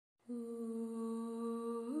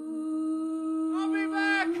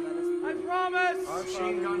promise!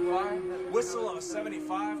 Machine gun fire, whistle of a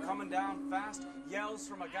 75 coming down fast, yells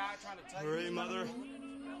from a guy trying to tell you... Hurry, Mother.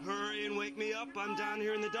 Hurry and wake me up. I'm down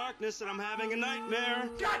here in the darkness and I'm having a nightmare.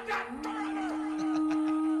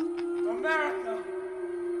 America,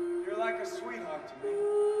 you're like a sweetheart to me.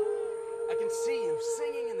 I can see you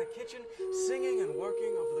singing in the kitchen, singing and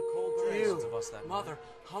working over the cold graves of us that mother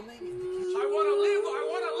humming in the kitchen. I want to live, I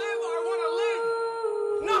want to live, I want to live!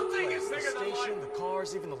 Nothing is The bigger than station, life! the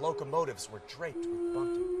cars, even the locomotives were draped with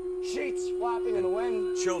bunting. Sheets flapping in the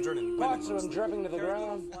wind. Children and women Parts of him mostly dripping to the carried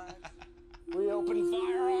ground. little flags. We opened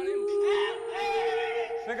fire on him.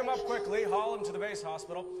 Pick him up quickly, haul him to the base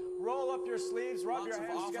hospital. Roll up your sleeves, rub Lots your of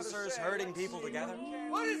hands together. officers say, herding "Let's people see together." what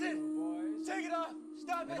can What we is do, it? boys?" Take it off.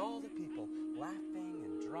 Stop And it. all the people laughing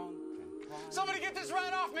and drunk and crying. Somebody get this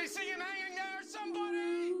rat off me. See him hanging there.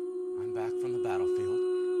 Somebody. I'm back from the battlefield.